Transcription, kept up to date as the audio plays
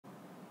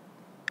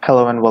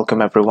Hello and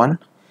welcome everyone.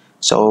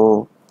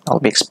 So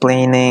I'll be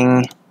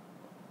explaining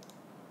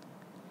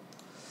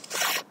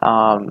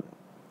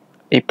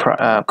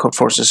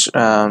Codeforces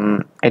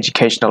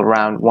educational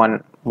round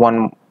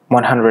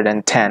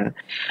 110.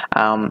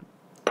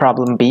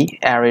 Problem B,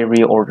 array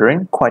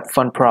reordering. Quite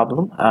fun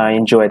problem. I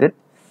enjoyed it.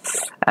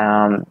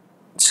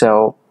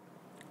 So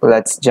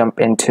let's jump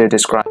into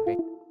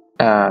describing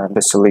the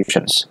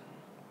solutions.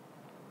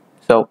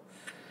 So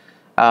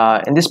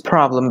in this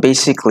problem,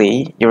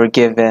 basically you're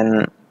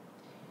given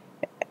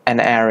an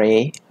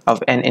array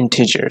of n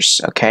integers.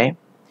 Okay,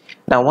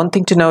 now one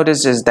thing to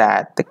notice is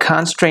that the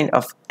constraint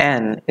of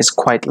n is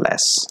quite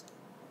less.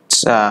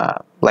 It's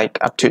like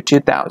up to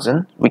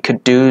 2000. We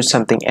could do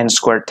something n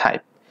squared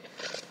type,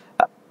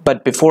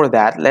 but before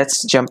that,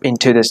 let's jump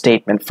into the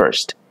statement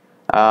first.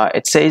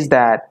 It says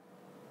that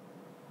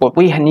what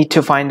we need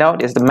to find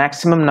out is the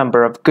maximum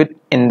number of good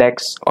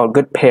index or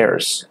good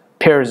pairs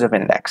of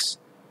index.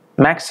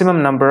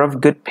 Maximum number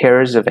of good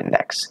pairs of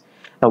index.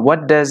 Now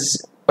what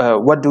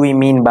do we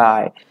mean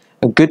by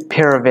a good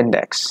pair of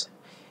index?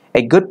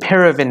 A good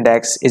pair of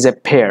index is a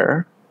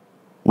pair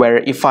where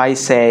if I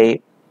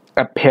say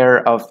a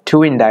pair of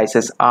two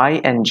indices I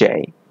and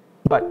j,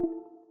 but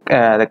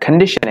the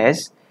condition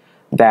is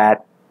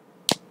that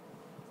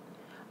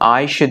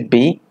I should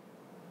be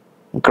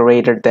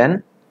greater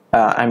than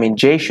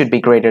j should be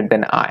greater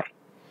than I.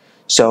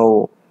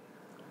 So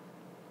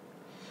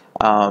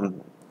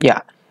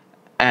yeah,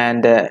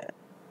 and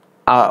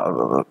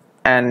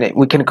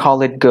we can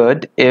call it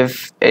good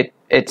if it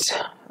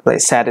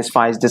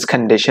satisfies this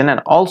condition, and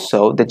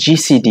also the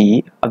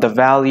GCD of the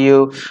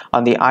value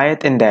on the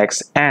ith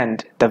index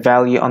and the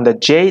value on the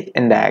jth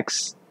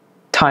index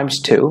times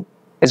 2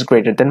 is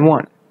greater than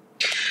 1.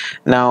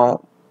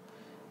 Now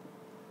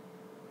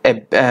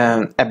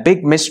a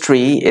big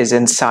mystery is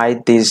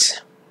inside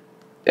these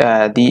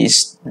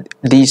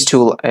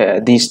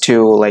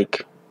two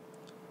like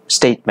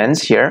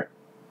statements here.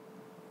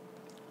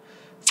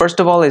 First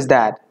of all is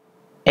that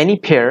any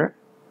pair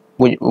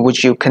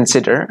which you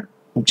consider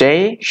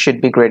j should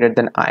be greater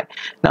than I.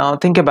 Now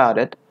think about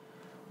it.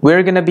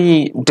 We're going to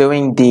be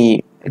doing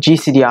the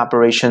GCD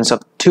operations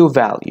of two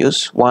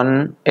values.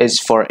 One is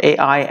for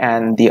AI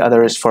and the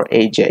other is for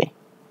AJ.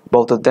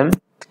 Both of them.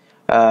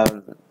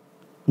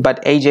 But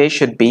AJ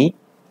should be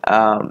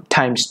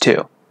times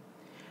 2.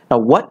 Now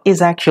what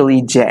is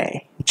actually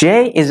j?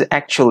 J is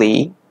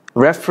actually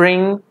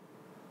referring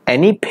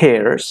any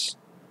pairs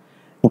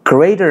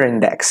greater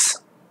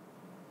index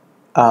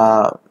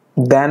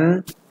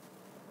than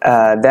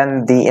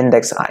the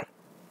index I.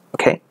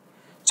 Okay,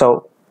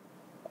 so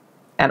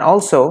and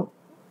also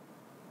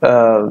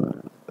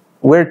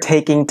we're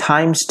taking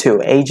times 2,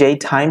 AJ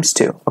times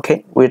 2.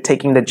 Okay, we're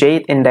taking the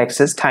j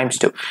indexes times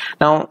 2.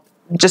 Now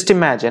just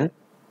imagine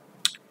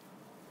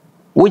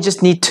we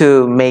just need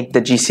to make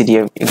the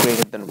GCD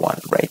greater than 1,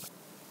 right?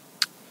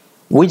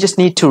 We just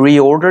need to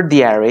reorder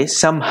the array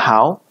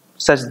somehow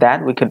such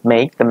that we could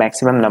make the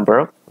maximum number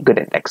of good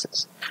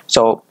indexes.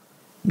 So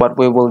what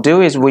we will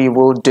do is we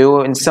will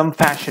do in some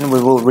fashion,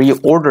 we will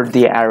reorder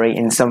the array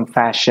in some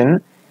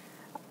fashion,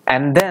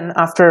 and then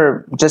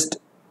after just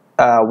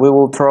we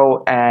will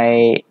throw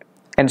a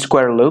n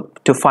square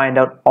loop to find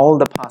out all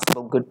the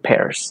possible good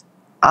pairs.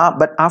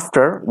 But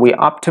after we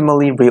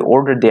optimally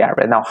reorder the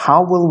array. Now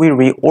how will we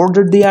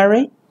reorder the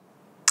array?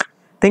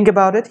 Think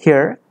about it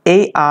here,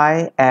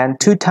 AI and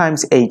 2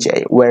 times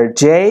AJ, where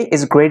j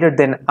is greater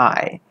than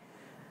I.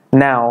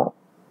 Now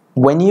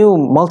when you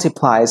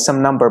multiply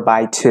some number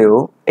by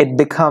 2, it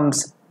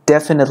becomes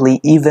definitely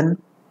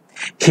even.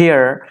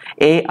 Here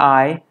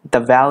AI, the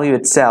value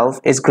itself,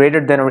 is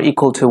greater than or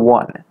equal to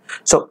 1.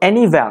 So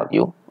any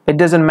value, it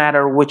doesn't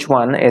matter which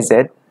one is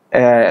it,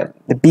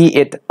 be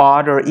it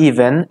odd or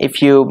even,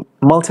 if you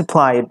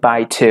multiply it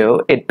by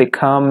 2, it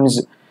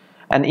becomes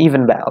an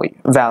even value.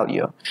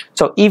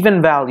 So even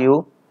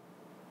value,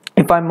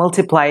 if I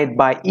multiply it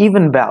by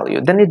even value,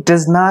 then it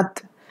does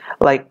not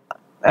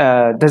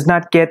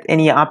get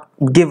any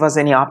give us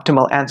any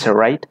optimal answer,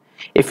 right?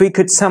 If we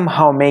could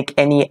somehow make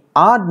any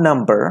odd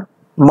number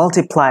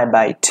multiply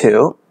by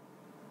 2,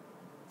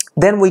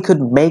 then we could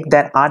make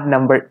that odd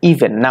number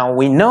even. Now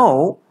we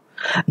know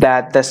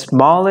that the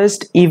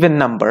smallest even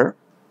number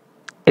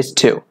is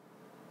 2,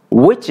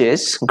 which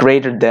is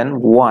greater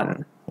than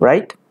 1,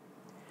 right?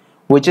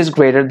 Which is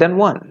greater than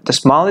 1. The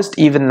smallest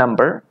even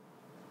number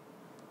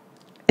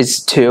is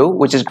 2,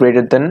 which is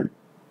greater than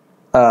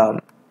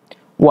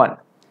 1.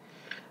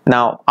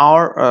 Now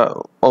how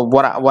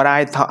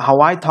I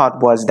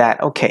thought was that,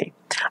 okay,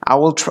 I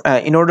will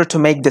in order to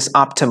make this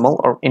optimal,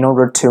 or in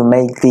order to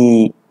make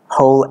the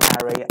whole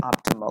array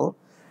optimal,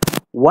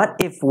 what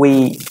if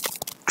we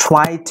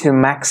try to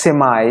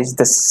maximize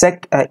the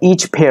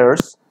each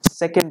pair's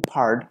second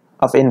part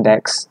of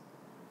index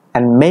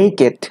and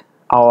make it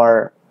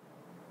our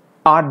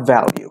odd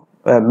value,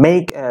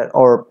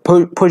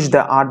 push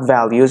the odd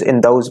values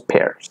in those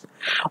pairs.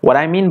 What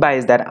I mean by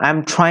is that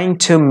I'm trying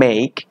to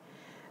make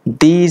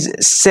these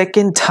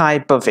second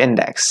type of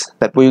index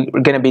that we're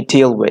going to be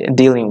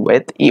dealing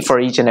with for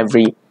each and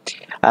every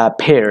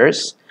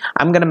pairs,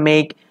 I'm gonna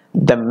make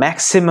the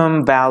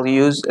maximum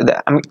values.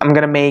 I'm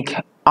gonna make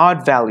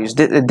odd values.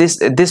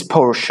 This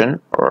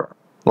portion, or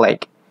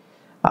like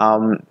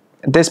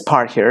this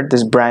part here,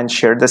 this branch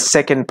here, the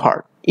second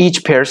part,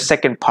 each pair's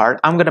second part,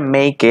 I'm gonna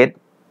make it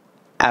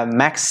I'm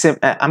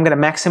gonna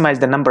maximize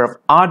the number of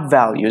odd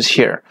values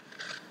here.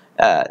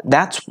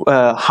 That's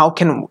how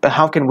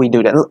can we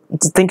do that?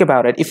 Think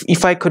about it.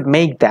 If I could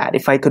make that,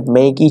 if I could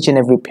make each and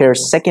every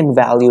pair's second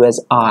value as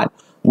odd,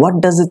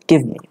 what does it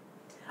give me?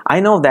 I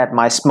know that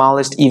my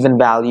smallest even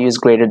value is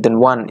greater than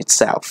 1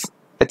 itself.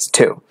 It's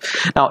 2.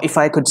 Now if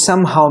I could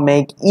somehow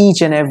make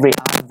each and every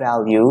odd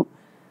value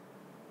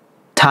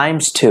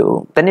times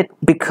 2, then it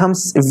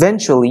becomes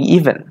eventually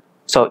even.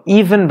 So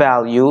even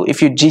value,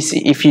 if you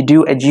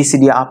do a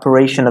GCD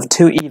operation of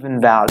 2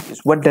 even values,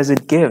 what does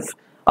it give?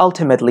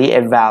 Ultimately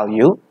a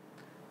value.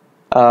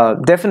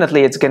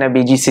 Definitely it's going to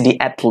be GCD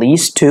at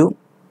least 2.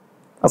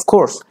 Of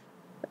course,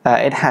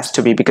 it has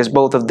to be, because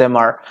both of them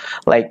are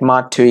like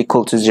mod 2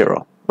 equal to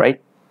 0, right?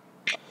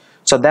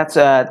 So that's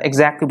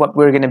exactly what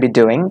we're going to be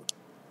doing.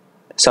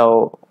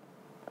 So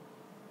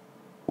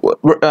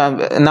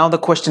now the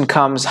question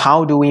comes,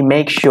 how do we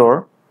make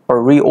sure or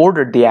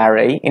reorder the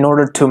array in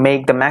order to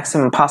make the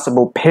maximum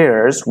possible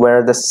pairs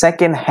where the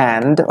second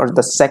hand or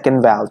the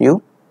second value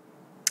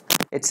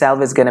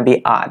itself is going to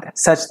be odd,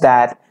 such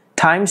that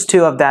times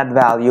 2 of that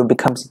value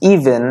becomes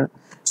even,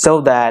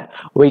 so that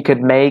we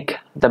could make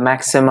the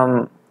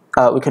maximum,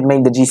 we could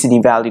make the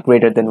GCD value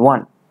greater than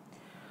 1.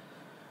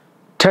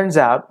 Turns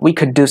out we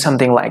could do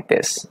something like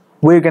this.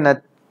 We're going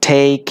to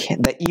take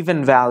the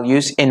even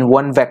values in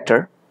one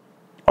vector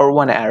or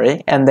one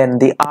array, and then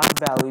the odd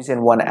values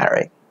in one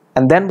array.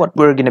 And then what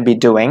we're going to be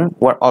doing,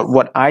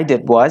 what I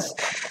did was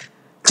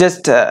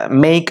just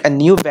make a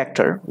new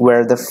vector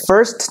where the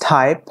first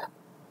type,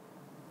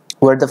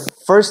 where the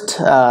first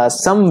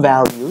sum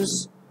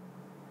values,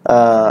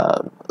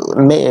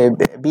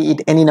 be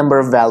it any number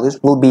of values,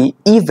 will be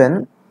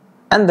even,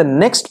 and the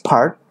next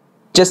part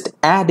just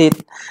add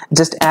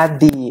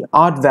the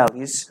odd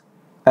values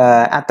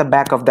at the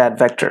back of that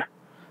vector.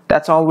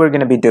 That's all we're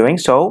going to be doing.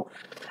 So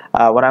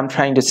what I'm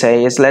trying to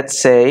say is, let's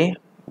say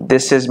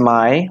this is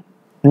my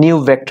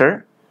new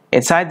vector.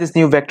 Inside this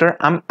new vector,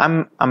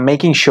 I'm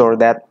making sure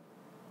that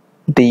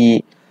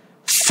the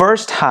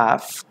first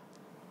half,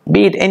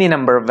 be it any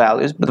number of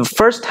values, but the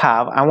first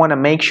half I want to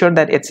make sure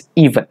that it's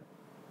even.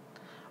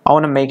 I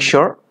want to make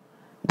sure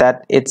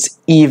that it's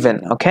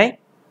even, okay?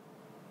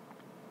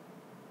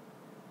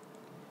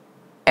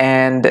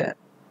 And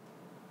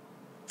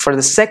for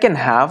the second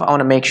half, I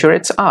want to make sure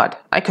it's odd.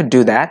 I could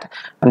do that.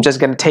 I'm just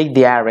going to take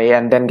the array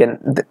and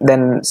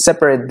then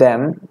separate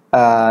them,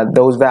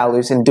 those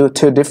values, into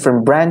 2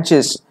 different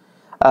branches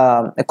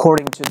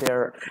according to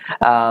their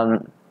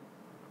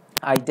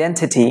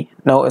identity,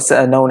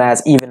 known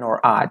as even or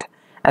odd.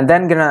 And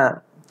then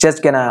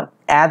just gonna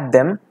add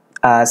them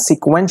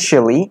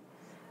sequentially,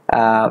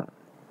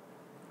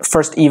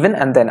 first even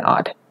and then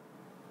odd,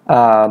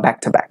 back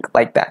to back,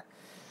 like that.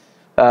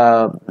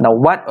 Now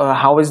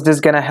how is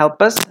this gonna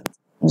help us?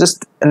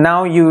 Just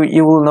now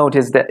you will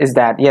notice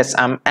that yes,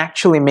 I'm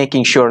actually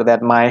making sure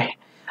that my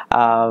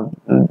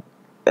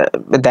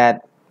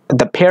that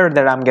the pair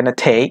that I'm gonna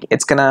take,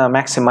 it's gonna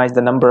maximize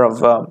the number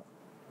of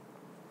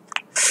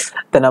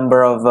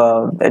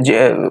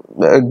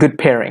good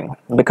pairing,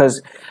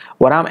 because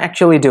what I'm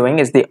actually doing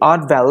is the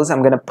odd values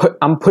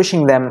I'm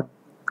pushing them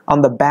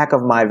on the back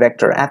of my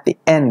vector at the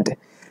end,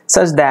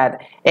 such that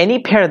any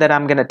pair that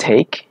I'm gonna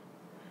take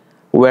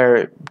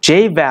where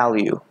j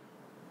value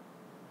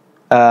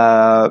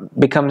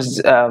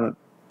becomes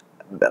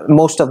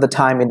most of the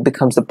time it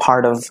becomes a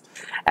part of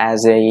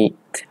as a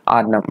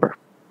odd number.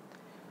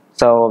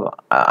 So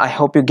I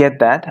hope you get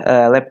that.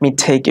 Let me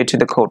take you to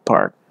the code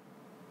part.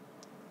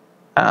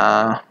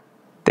 There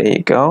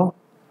you go.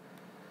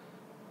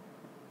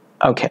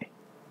 Okay,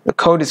 the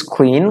code is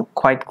clean,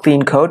 quite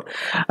clean code.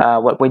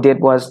 What we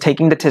did was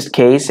taking the test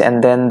case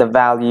and then the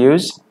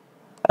values,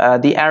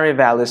 the array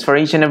values for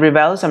each and every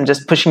values. I'm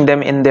just pushing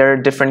them in their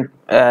different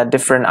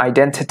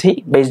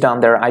identity. Based on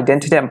their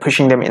identity, I'm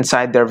pushing them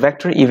inside their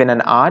vector, even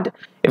and odd.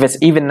 If it's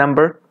even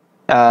number,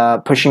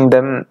 pushing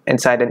them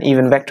inside an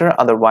even vector,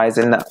 otherwise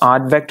in the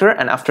odd vector.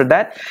 And after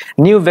that,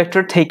 new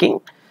vector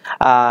taking.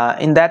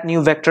 In that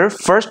new vector,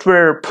 first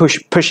we're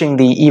pushing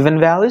the even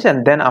values,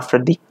 and then after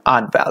the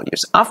odd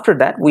values. After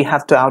that, we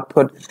have to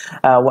output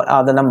what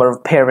are the number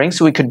of pairings.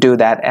 So we could do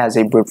that as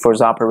a brute force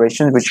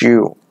operation, which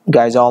you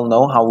guys all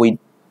know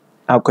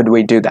how could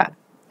we do that,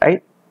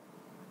 right?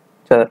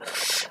 So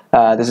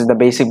this is the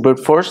basic brute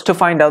force to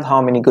find out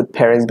how many good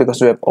pairings,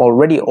 because we have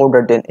already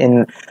ordered it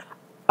in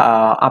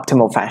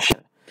optimal fashion.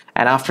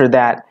 And after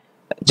that,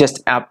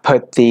 just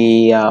output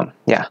the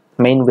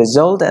main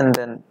result, and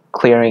then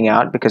clearing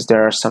out, because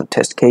there are some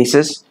test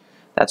cases.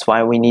 That's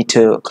why we need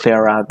to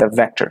clear out the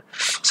vector.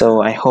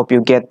 So I hope you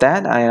get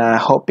that, and I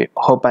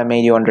hope I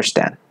made you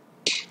understand.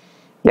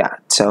 Yeah,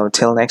 so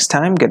till next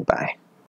time, goodbye.